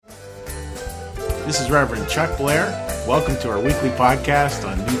This is Reverend Chuck Blair. Welcome to our weekly podcast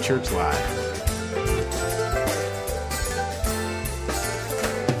on New Church Live.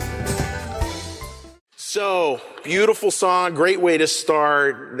 So, beautiful song, great way to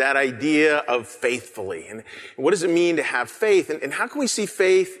start that idea of faithfully. And what does it mean to have faith? And how can we see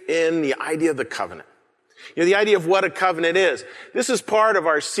faith in the idea of the covenant? You know, the idea of what a covenant is. This is part of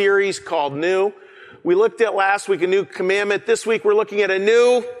our series called New. We looked at last week a new commandment. This week we're looking at a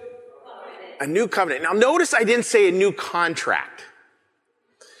new covenant. Now notice I didn't say a new contract.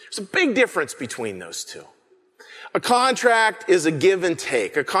 There's a big difference between those two. A contract is a give and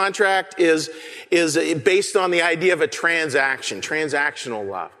take. A contract is based on the idea of a transaction, transactional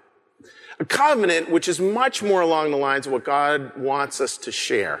love. A covenant, which is much more along the lines of what God wants us to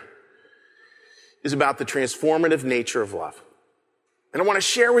share, is about the transformative nature of love. And I want to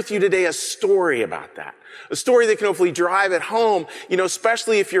share with you today a story about that. A story that can hopefully drive it home,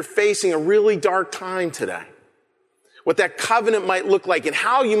 especially if you're facing a really dark time today. What that covenant might look like and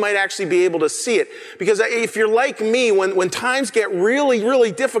how you might actually be able to see it. Because if you're like me, when times get really,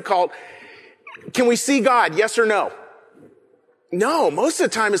 really difficult, can we see God? Yes or no? No. Most of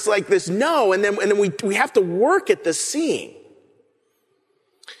the time it's like this no, and then we have to work at the seeing.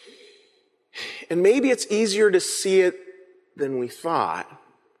 And maybe it's easier to see it than we thought,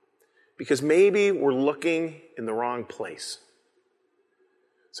 because maybe we're looking in the wrong place.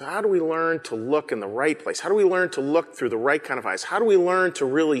 So how do we learn to look in the right place? How do we learn to look through the right kind of eyes? How do we learn to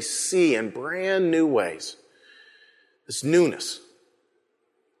really see in brand new ways this newness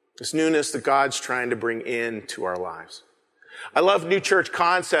that God's trying to bring into our lives? I love New Church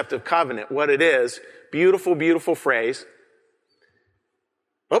concept of covenant, what it is. Beautiful, beautiful phrase.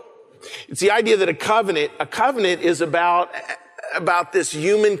 It's the idea that a covenant is about this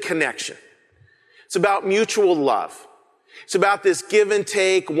human connection. It's about mutual love. It's about this give and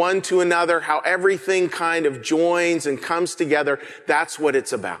take one to another, how everything kind of joins and comes together. That's what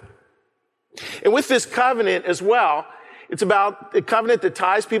it's about. And with this covenant as well, it's about a covenant that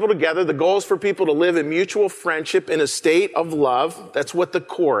ties people together. The goal is for people to live in mutual friendship in a state of love. That's what the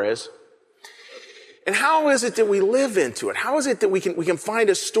core is. And how is it that we live into it? How is it that we can find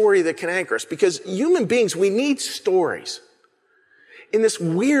a story that can anchor us? Because human beings, we need stories. In this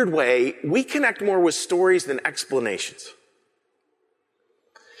weird way, we connect more with stories than explanations.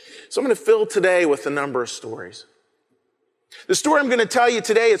 So I'm going to fill today with a number of stories. The story I'm going to tell you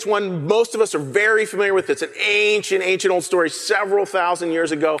today, it's one most of us are very familiar with. It's an ancient old story, several thousand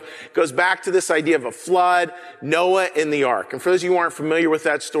years ago. It goes back to this idea of a flood, Noah and the ark. And for those of you who aren't familiar with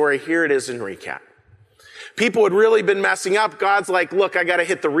that story, here it is in recap. People had really been messing up. God's like, look, I got to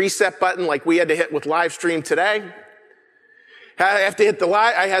hit the reset button like we had to hit with live stream today. I have to hit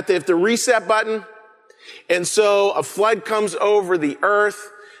the reset button. And so a flood comes over the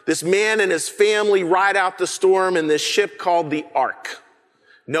earth. This man and his family ride out the storm in this ship called the ark.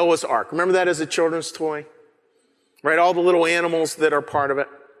 Noah's ark. Remember that as a children's toy? Right? All the little animals that are part of it.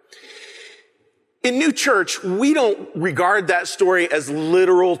 In New Church, we don't regard that story as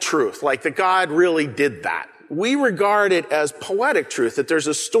literal truth, like that God really did that. We regard it as poetic truth, that there's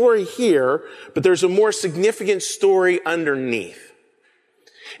a story here, but there's a more significant story underneath.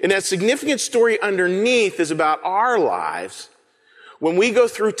 And that significant story underneath is about our lives when we go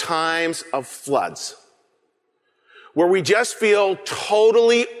through times of floods, where we just feel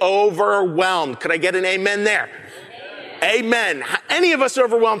totally overwhelmed. Could I get an amen there? Amen. Any of us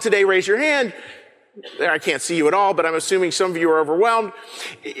overwhelmed today, raise your hand. I can't see you at all, but I'm assuming some of you are overwhelmed.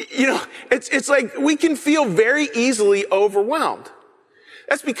 It's like we can feel very easily overwhelmed.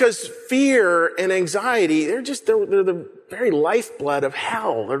 That's because fear and anxiety, they're the very lifeblood of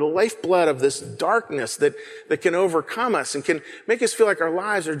hell. They're the lifeblood of this darkness that can overcome us and can make us feel like our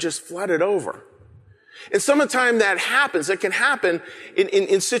lives are just flooded over. And some of the time that happens, that can happen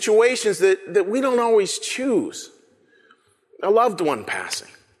in situations that we don't always choose. A loved one passing.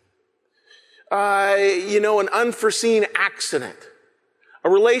 An unforeseen accident, a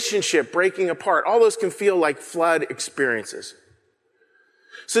relationship breaking apart. All those can feel like flood experiences.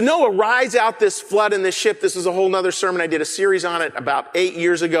 So Noah rides out this flood in this ship. This is a whole nother sermon. I did a series on it about 8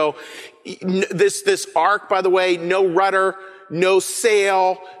 years ago. This ark, by the way, no rudder, no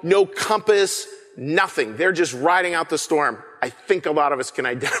sail, no compass, nothing. They're just riding out the storm. I think a lot of us can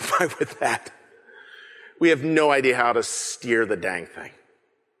identify with that. We have no idea how to steer the dang thing.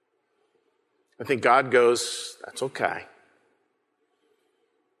 I think God goes, that's okay.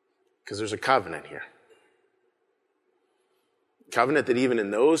 Because there's a covenant here. A covenant that even in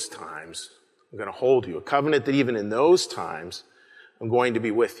those times, I'm going to hold you. A covenant that even in those times, I'm going to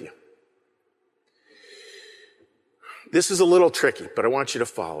be with you. This is a little tricky, but I want you to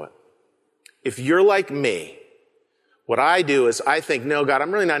follow it. If you're like me, what I do is I think, no, God,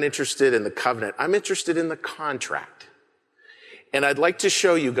 I'm really not interested in the covenant. I'm interested in the contract. And I'd like to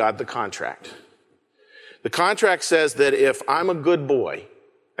show you, God, the contract. The contract says that if I'm a good boy,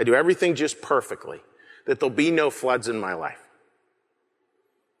 I do everything just perfectly, that there'll be no floods in my life.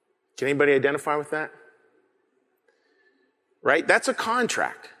 Can anybody identify with that? Right? That's a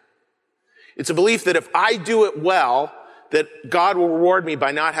contract. It's a belief that if I do it well, that God will reward me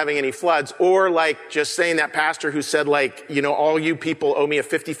by not having any floods, or like just saying that pastor who said like, all you people owe me a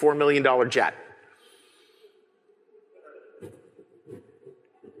 $54 million jet.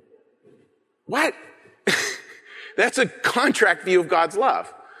 What? That's a contract view of God's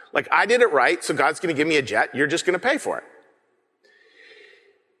love. Like, I did it right, so God's going to give me a jet. You're just going to pay for it.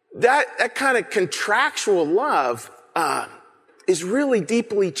 That kind of contractual love is really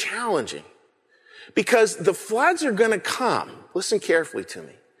deeply challenging, because the floods are going to come. Listen carefully to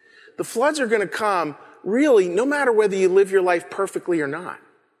me. The floods are going to come really no matter whether you live your life perfectly or not.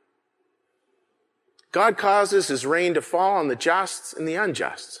 God causes his rain to fall on the just and the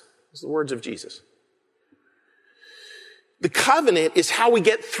unjust. Those are the words of Jesus. The covenant is how we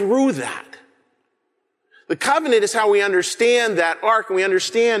get through that. The covenant is how we understand that arc, and we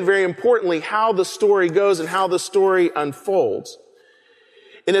understand, very importantly, how the story goes and how the story unfolds.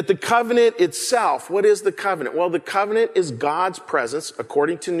 And at the covenant itself, what is the covenant? Well, the covenant is God's presence,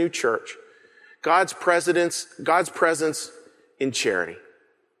 according to New Church, God's presence in charity.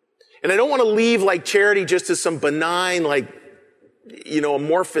 And I don't want to leave like charity just as some benign,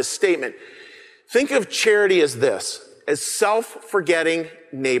 amorphous statement. Think of charity as this, as self-forgetting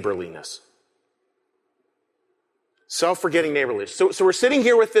neighborliness. Self-forgetting neighborliness. So we're sitting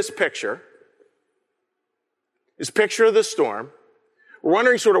here with this picture of the storm. We're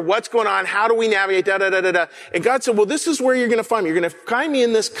wondering sort of what's going on, how do we navigate, da-da-da-da-da. And God said, well, this is where you're going to find me. You're going to find me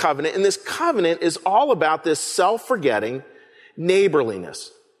in this covenant, and this covenant is all about this self-forgetting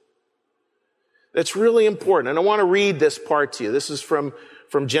neighborliness. That's really important. And I want to read this part to you. This is from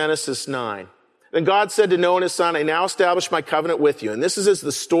Genesis 9. Then God said to Noah and his son, I now establish my covenant with you. And this is as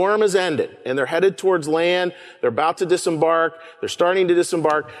the storm has ended and they're headed towards land. They're about to disembark. They're starting to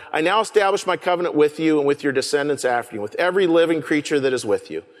disembark. I now establish my covenant with you and with your descendants after you, with every living creature that is with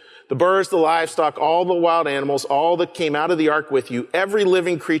you. The birds, the livestock, all the wild animals, all that came out of the ark with you, every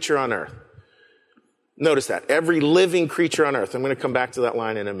living creature on earth. Notice that. Every living creature on earth. I'm going to come back to that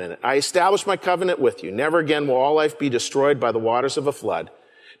line in a minute. I establish my covenant with you. Never again will all life be destroyed by the waters of a flood.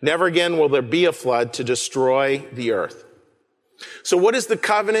 Never again will there be a flood to destroy the earth. So what is the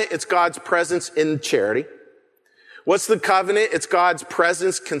covenant? It's God's presence in charity. What's the covenant? It's God's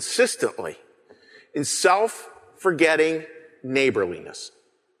presence consistently in self-forgetting neighborliness.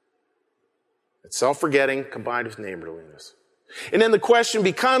 It's self-forgetting combined with neighborliness. And then the question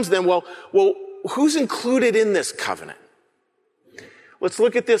becomes then, well, who's included in this covenant? Let's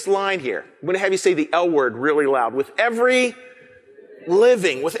look at this line here. I'm going to have you say the L word really loud. With every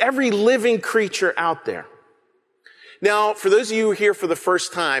living creature out there. Now, for those of you who are here for the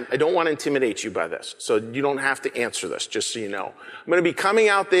first time, I don't want to intimidate you by this, so you don't have to answer this, just so you know. I'm going to be coming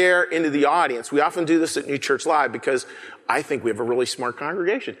out there into the audience. We often do this at New Church Live because I think we have a really smart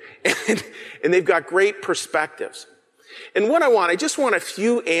congregation, and they've got great perspectives. And I just want a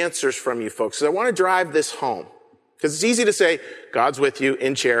few answers from you folks, because I want to drive this home. Because it's easy to say, God's with you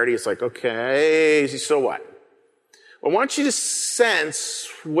in charity. It's like, okay, so what? I want you to sense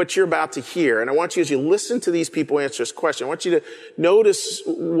what you're about to hear, and I want you, as you listen to these people answer this question, I want you to notice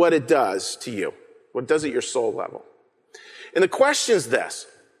what it does to you, what it does at your soul level. And the question is this: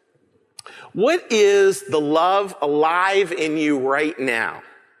 what is the love alive in you right now?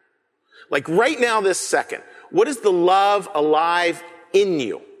 Like right now, this second. What is the love alive in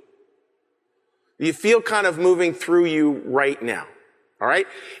you? You feel kind of moving through you right now. All right?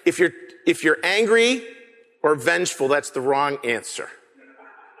 If you're angry or vengeful, that's the wrong answer.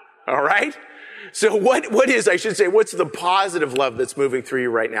 All right? So what's the positive love that's moving through you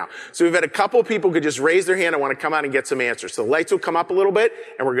right now? So we've had a couple of people who could just raise their hand and want to come out and get some answers. So the lights will come up a little bit,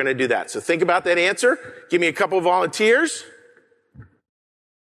 and we're going to do that. So think about that answer. Give me a couple of volunteers.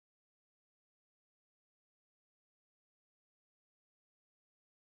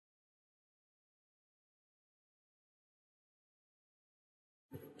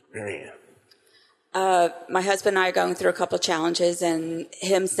 Marianne. My husband and I are going through a couple of challenges, and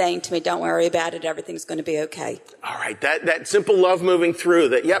him saying to me, don't worry about it, everything's going to be okay. All right, that simple love moving through,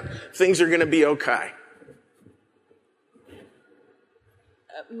 that, yep, things are going to be okay.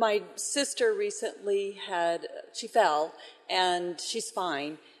 My sister recently she fell, and she's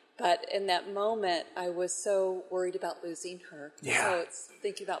fine, But in that moment, I was so worried about losing her. Yeah. So it's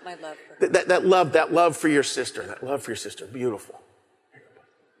thinking about my love for her. That love for your sister, beautiful.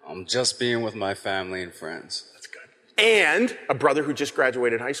 Just being with my family and friends. That's good. And a brother who just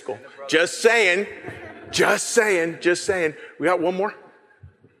graduated high school. Just saying. We got one more?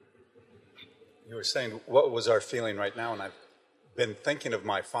 You were saying, what was our feeling right now? And I've been thinking of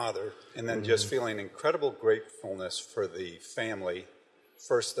my father and then just feeling incredible gratefulness for the family,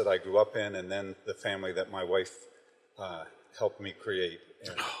 first that I grew up in, and then the family that my wife helped me create.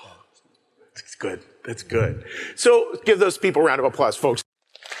 That's good. So give those people a round of applause, folks.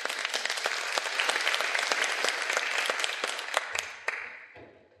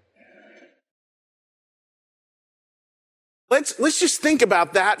 Let's just think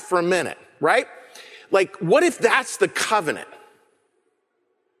about that for a minute, right? Like, what if that's the covenant?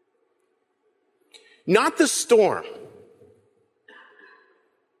 Not the storm.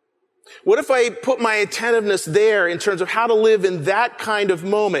 What if I put my attentiveness there in terms of how to live in that kind of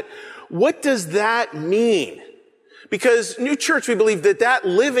moment? What does that mean? Because New Church, we believe that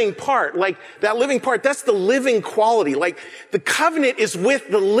living part, that's the living quality. Like, the covenant is with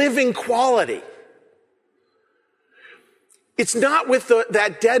the living quality. It's not with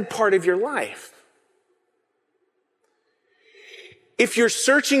that dead part of your life. If you're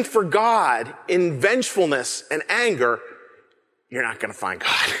searching for God in vengefulness and anger, you're not going to find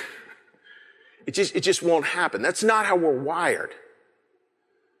God. It just won't happen. That's not how we're wired.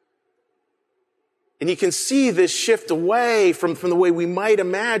 And you can see this shift away from the way we might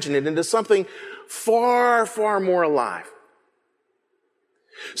imagine it into something far, far more alive.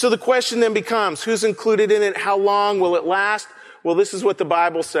 So the question then becomes, who's included in it? How long will it last? Well, this is what the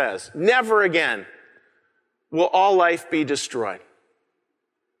Bible says. Never again will all life be destroyed.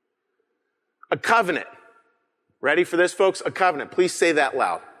 A covenant. Ready for this, folks? A covenant. Please say that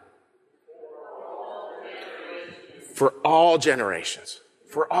loud. For all generations.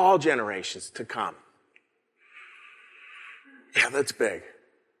 For all generations to come. Yeah, that's big.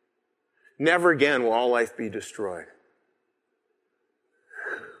 Never again will all life be destroyed.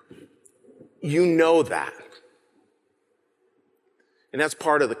 You know that. And that's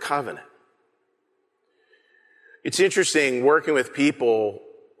part of the covenant. It's interesting working with people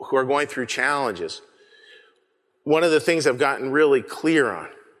who are going through challenges. One of the things I've gotten really clear on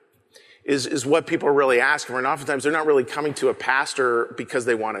is what people are really asking for. And oftentimes they're not really coming to a pastor because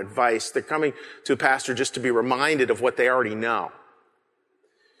they want advice. They're coming to a pastor just to be reminded of what they already know.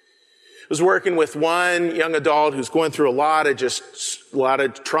 I was working with one young adult who's going through a lot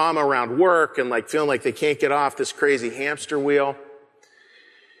of trauma around work and feeling like they can't get off this crazy hamster wheel.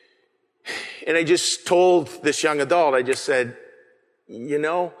 And I just told this young adult, I just said,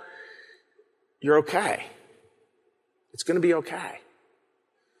 you're okay. It's going to be okay.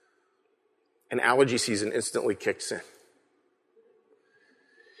 And allergy season instantly kicks in.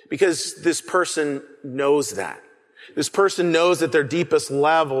 Because this person knows that. This person knows at their deepest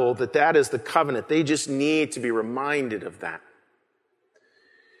level that is the covenant. They just need to be reminded of that.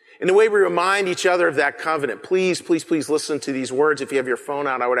 And the way we remind each other of that covenant, please, please, please listen to these words. If you have your phone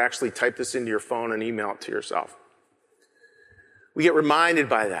out, I would actually type this into your phone and email it to yourself. We get reminded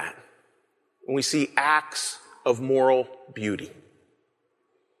by that when we see acts of moral beauty.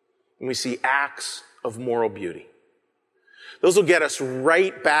 When we see acts of moral beauty. Those will get us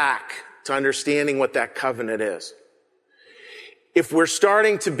right back to understanding what that covenant is. If we're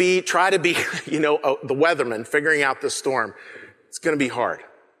starting to try to be, the weatherman figuring out the storm, it's going to be hard.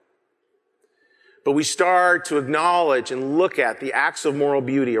 But we start to acknowledge and look at the acts of moral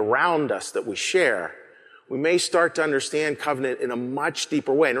beauty around us that we share. We may start to understand covenant in a much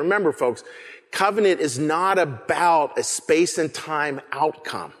deeper way. And remember, folks, covenant is not about a space and time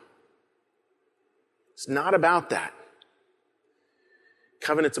outcome. It's not about that.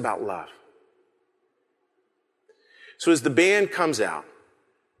 Covenant's about love. So as the band comes out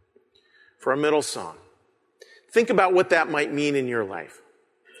for our middle song, think about what that might mean in your life.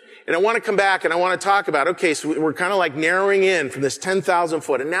 And I want to come back and I want to talk about, okay, so we're kind of narrowing in from this 10,000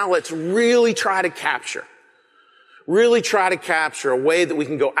 foot. And now let's really try to capture a way that we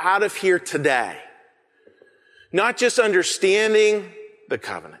can go out of here today. Not just understanding the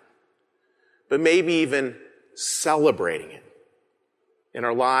covenant, but maybe even celebrating it in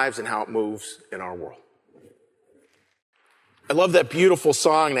our lives and how it moves in our world. I love that beautiful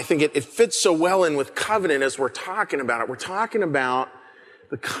song, and I think it fits so well in with covenant as we're talking about it. We're talking about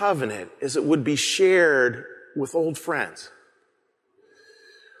the covenant as it would be shared with old friends.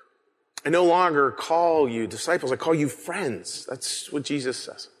 I no longer call you disciples, I call you friends. That's what Jesus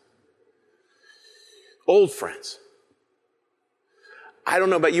says. Old friends. I don't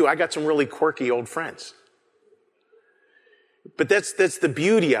know about you, I got some really quirky old friends. But that's the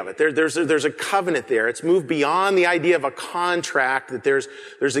beauty of it. There's a covenant there. It's moved beyond the idea of a contract, that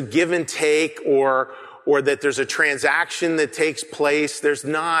there's a give and take or that there's a transaction that takes place. There's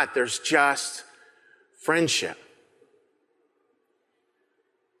not. There's just friendship.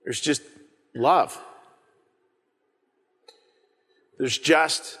 There's just love. There's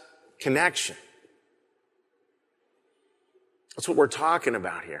just connection. That's what we're talking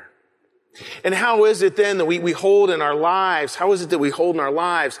about here. And how is it then that we hold in our lives, how is it that we hold in our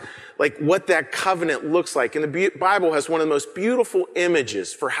lives, like what that covenant looks like? And the Bible has one of the most beautiful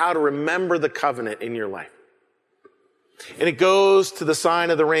images for how to remember the covenant in your life. And it goes to the sign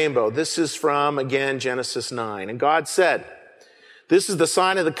of the rainbow. This is from, again, Genesis 9. And God said, "This is the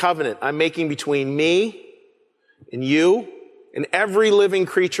sign of the covenant I'm making between me and you and every living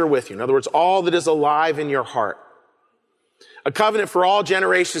creature with you." In other words, all that is alive in your heart. A covenant for all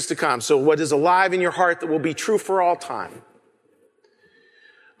generations to come. So what is alive in your heart that will be true for all time.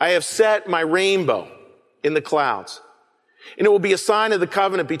 "I have set my rainbow in the clouds, and it will be a sign of the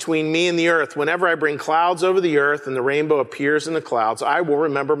covenant between me and the earth. Whenever I bring clouds over the earth and the rainbow appears in the clouds, I will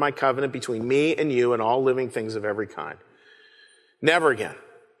remember my covenant between me and you and all living things of every kind. Never again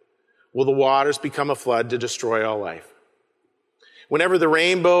will the waters become a flood to destroy all life. Whenever the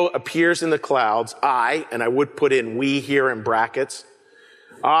rainbow appears in the clouds, and I would put in we here in brackets,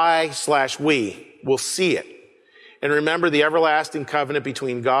 I/we will see it and remember the everlasting covenant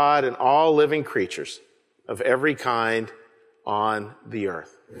between God and all living creatures of every kind on the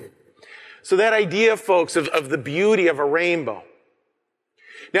earth." So that idea, folks, of the beauty of a rainbow.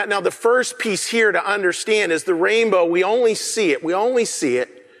 Now the first piece here to understand is the rainbow, we only see it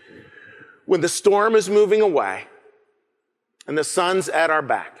when the storm is moving away and the sun's at our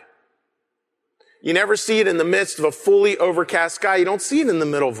back. You never see it in the midst of a fully overcast sky. You don't see it in the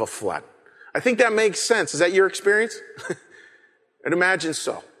middle of a flood. I think that makes sense. Is that your experience? I'd imagine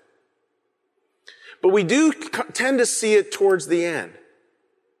so. But we do tend to see it towards the end.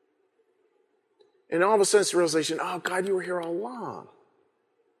 And all of a sudden it's the realization, oh God, you were here all along.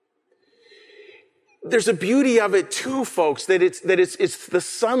 There's a beauty of it too, folks, that it's the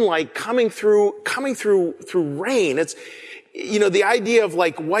sunlight coming through rain. It's, the idea of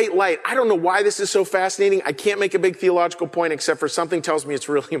like white light. I don't know why this is so fascinating. I can't make a big theological point except for something tells me it's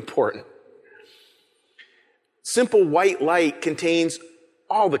really important. Simple white light contains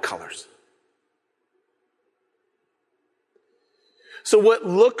all the colors. So what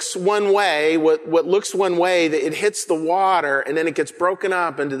looks one way, that it hits the water and then it gets broken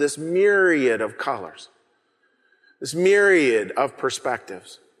up into this myriad of colors, this myriad of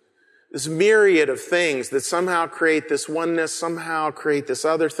perspectives, this myriad of things that somehow create this oneness, somehow create this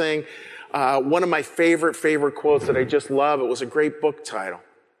other thing. One of my favorite quotes that I just love, it was a great book title.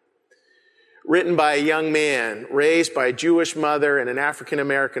 Written by a young man, raised by a Jewish mother and an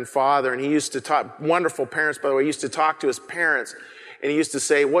African-American father, and he used to talk, wonderful parents by the way, he used to talk to his parents, and he used to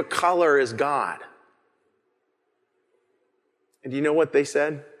say, "What color is God?" And do you know what they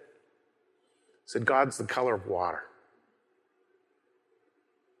said? They said, "God's the color of water."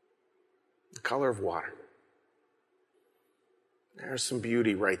 The color of water. There's some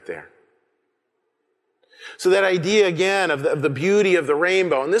beauty right there. So that idea again of the beauty of the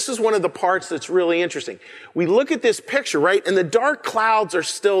rainbow, and this is one of the parts that's really interesting. We look at this picture, right, and the dark clouds are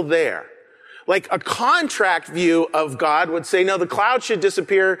still there. Like a contract view of God would say, no, the clouds should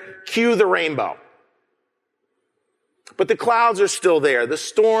disappear, cue the rainbow. But the clouds are still there. The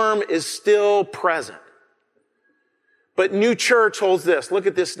storm is still present. But New Church holds this. Look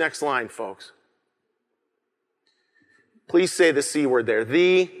at this next line, folks. Please say the C word there.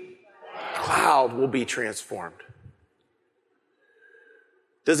 The cloud will be transformed.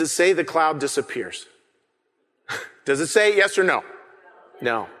 Does it say the cloud disappears? Does it say yes or no?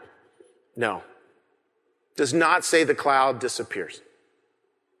 No. No. Does not say the cloud disappears.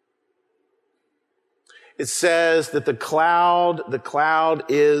 It says that the cloud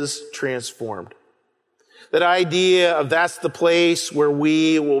is transformed. That idea of that's the place where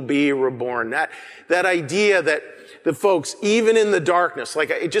we will be reborn. That idea that the folks, even in the darkness,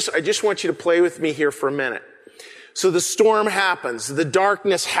 like I just want you to play with me here for a minute. So the storm happens, the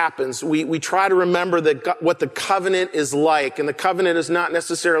darkness happens. We try to remember that what the covenant is like, and the covenant is not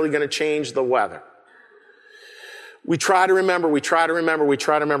necessarily going to change the weather. We try to remember, we try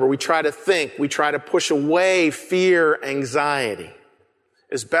to think, we try to push away fear, anxiety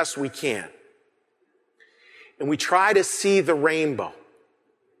as best we can. And we try to see the rainbow.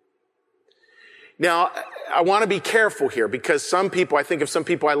 Now, I want to be careful here because some people, I think of some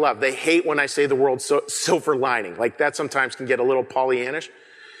people I love, they hate when I say the word silver lining. Like that sometimes can get a little Pollyannish.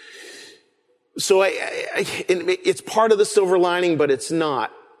 So it's part of the silver lining, but it's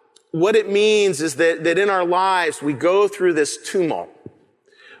not. What it means is that in our lives, we go through this tumult.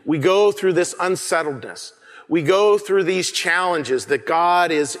 We go through this unsettledness. We go through these challenges that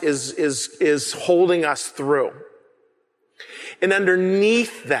God is holding us through. And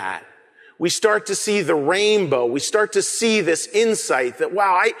underneath that, we start to see the rainbow. We start to see this insight that,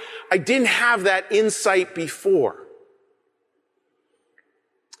 wow, I didn't have that insight before.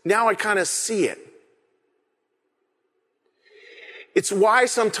 Now I kind of see it. It's why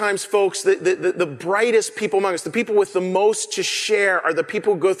sometimes, folks, the brightest people among us, the people with the most to share, are the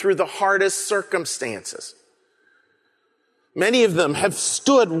people who go through the hardest circumstances. Many of them have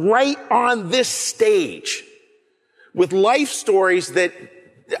stood right on this stage with life stories that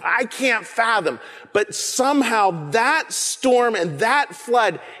I can't fathom, but somehow that storm and that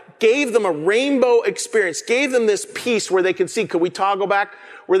flood gave them a rainbow experience, gave them this peace where they could see, could we toggle back?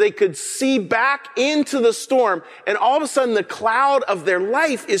 Where they could see back into the storm, and all of a sudden the cloud of their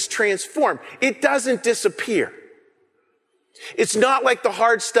life is transformed. It doesn't disappear. It's not like the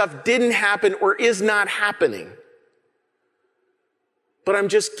hard stuff didn't happen or is not happening. But I'm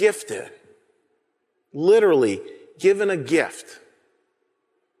just gifted. Literally given a gift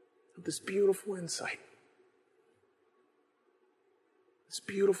of this beautiful insight. This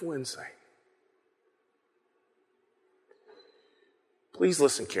beautiful insight. Please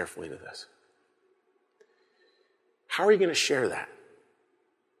listen carefully to this. How are you going to share that?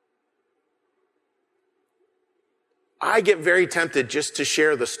 I get very tempted just to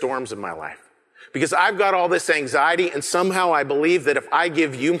share the storms of my life because I've got all this anxiety, and somehow I believe that if I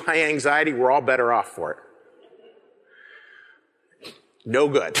give you my anxiety, we're all better off for it. No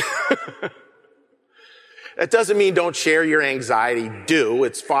good. That doesn't mean don't share your anxiety. Do.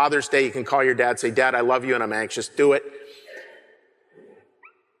 It's Father's Day. You can call your dad, say, Dad, I love you and I'm anxious. Do it.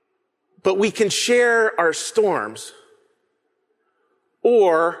 But we can share our storms,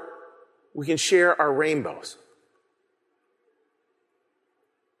 or we can share our rainbows.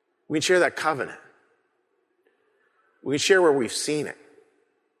 We can share that covenant. We can share where we've seen it.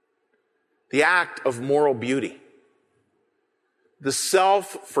 The act of moral beauty. The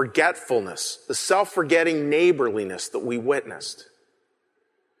self-forgetfulness, the self-forgetting neighborliness that we witnessed.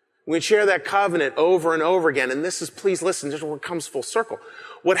 We can share that covenant over and over again. And this is, please listen, this is where it comes full circle.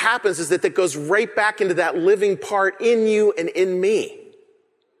 What happens is that goes right back into that living part in you and in me.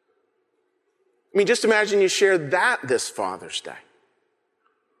 I mean, just imagine you shared that this Father's Day.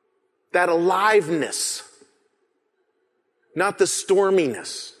 That aliveness, not the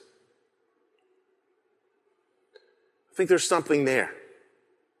storminess. I think there's something there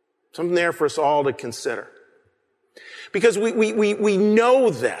for us all to consider. Because we know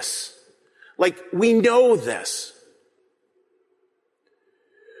this. Like, we know this.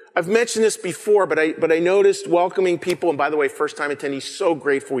 I've mentioned this before, but I noticed welcoming people, and by the way, first-time attendees, so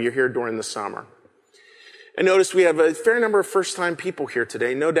grateful you're here during the summer. I noticed we have a fair number of first-time people here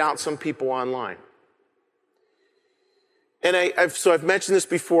today, no doubt some people online. And I've mentioned this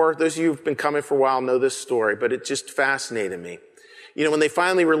before. Those of you who've been coming for a while know this story, but it just fascinated me. You know, when they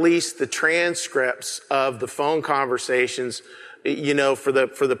finally released the transcripts of the phone conversations, you know, for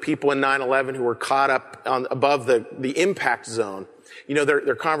the people in 9/11 who were caught up above the impact zone, you know,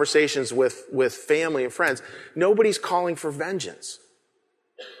 their conversations with family and friends, nobody's calling for vengeance.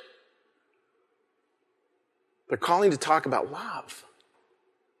 They're calling to talk about love.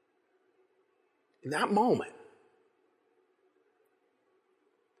 In that moment,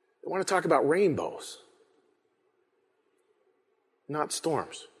 they want to talk about rainbows, not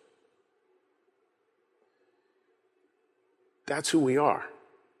storms. That's who we are.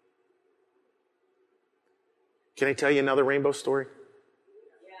 Can I tell you another rainbow story?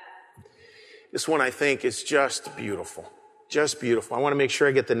 Yeah. This one, I think, is just beautiful. Just beautiful. I want to make sure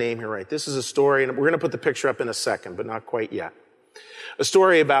I get the name here right. This is a story, and we're going to put the picture up in a second, but not quite yet. A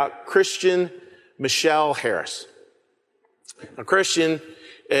story about Christian Michelle Harris. Now, Christian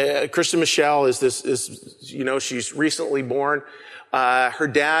Michelle she's recently born. Her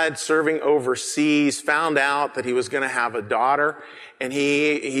dad, serving overseas, found out that he was going to have a daughter, and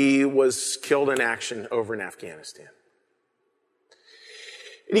he was killed in action over in Afghanistan.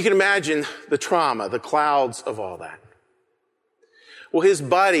 And you can imagine the trauma, the clouds of all that. Well, his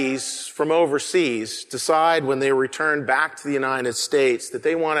buddies from overseas decide when they return back to the United States that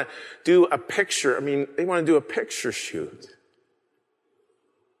they want to do a picture shoot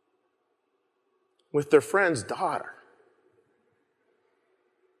with their friend's daughter.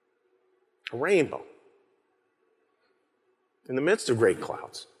 A rainbow in the midst of great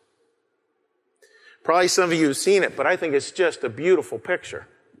clouds. Probably some of you have seen it, but I think it's just a beautiful picture.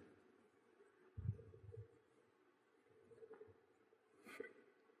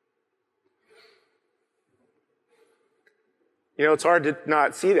 You know, it's hard to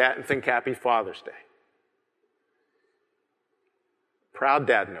not see that and think Happy Father's Day. Proud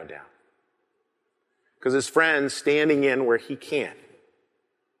dad, no doubt. Because his friend's standing in where he can't.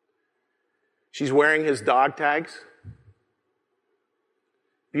 She's wearing his dog tags.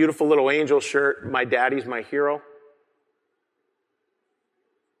 Beautiful little angel shirt. My daddy's my hero.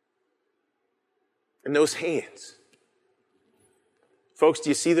 And those hands. Folks, do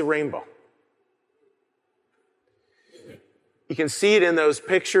you see the rainbow? You can see it in those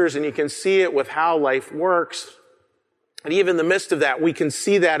pictures, and you can see it with how life works. And even in the midst of that, we can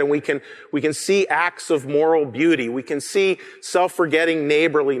see that, and we can see acts of moral beauty. We can see self-forgetting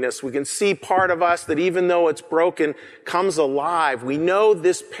neighborliness. We can see part of us that even though it's broken, comes alive. We know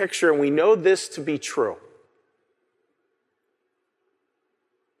this picture, and we know this to be true.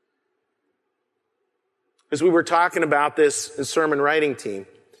 As we were talking about this in sermon writing team,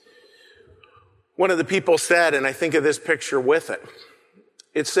 one of the people said, and I think of this picture with it,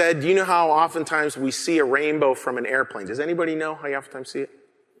 it said, do you know how oftentimes we see a rainbow from an airplane? Does anybody know how you oftentimes see it?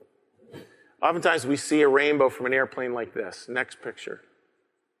 Oftentimes we see a rainbow from an airplane like this. Next picture.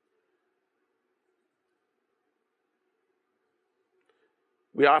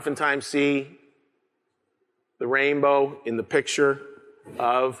 We oftentimes see the rainbow in the picture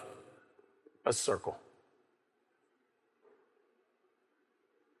of a circle.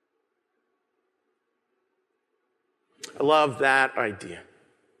 I love that idea.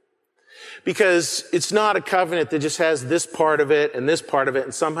 Because it's not a covenant that just has this part of it and this part of it,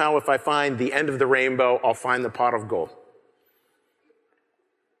 and somehow if I find the end of the rainbow, I'll find the pot of gold.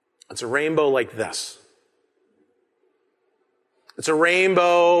 It's a rainbow like this. It's a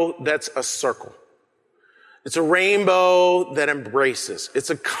rainbow that's a circle. It's a rainbow that embraces. It's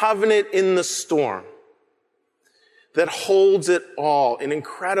a covenant in the storm that holds it all in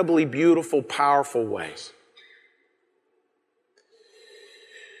incredibly beautiful, powerful ways.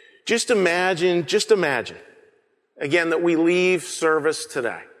 Just imagine, again, that we leave service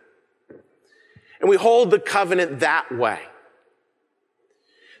today. And we hold the covenant that way.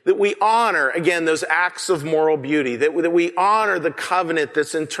 That we honor, again, those acts of moral beauty. That we honor the covenant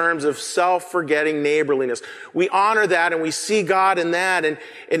that's in terms of self-forgetting neighborliness. We honor that and we see God in that. And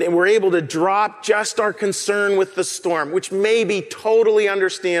we're able to drop just our concern with the storm, which may be totally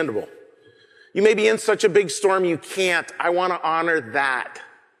understandable. You may be in such a big storm you can't. I want to honor that.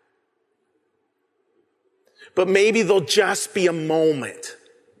 But maybe there'll just be a moment,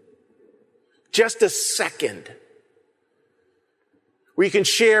 just a second, where you can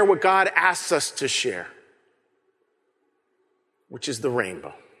share what God asks us to share, which is the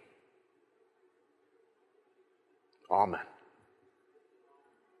rainbow. Amen.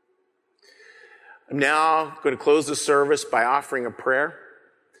 I'm now going to close the service by offering a prayer.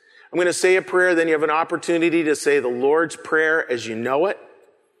 I'm going to say a prayer, then you have an opportunity to say the Lord's Prayer as you know it,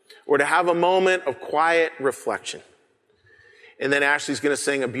 or to have a moment of quiet reflection. And then Ashley's going to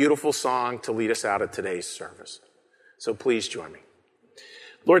sing a beautiful song to lead us out of today's service. So please join me.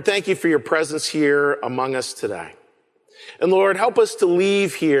 Lord, thank you for your presence here among us today. And Lord, help us to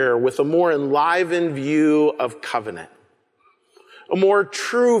leave here with a more enlivened view of covenant, a more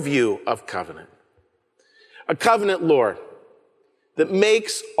true view of covenant. A covenant, Lord, that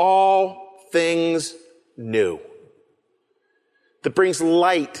makes all things new, that brings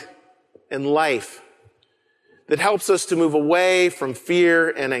light and life, that helps us to move away from fear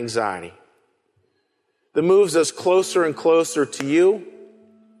and anxiety, that moves us closer and closer to you,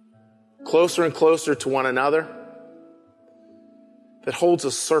 closer and closer to one another, that holds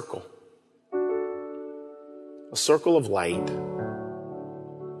a circle of light,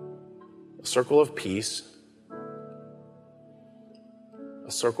 a circle of peace,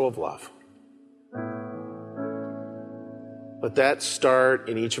 a circle of love. Let that start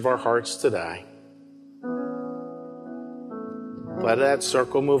in each of our hearts today. Let that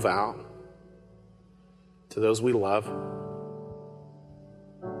circle move out to those we love.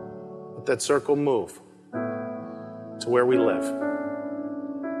 Let that circle move to where we live.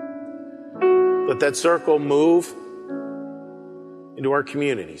 Let that circle move into our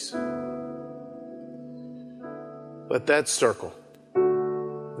communities. Let that circle,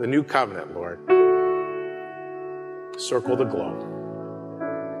 the new covenant, Lord, circle the globe,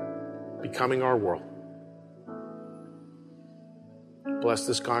 becoming our world. Bless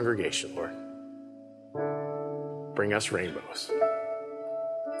this congregation, Lord. Bring us rainbows.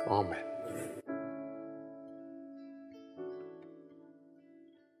 Amen.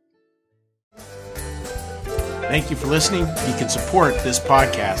 Thank you for listening. You can support this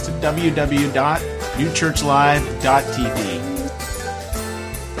podcast at www.newchurchlive.tv.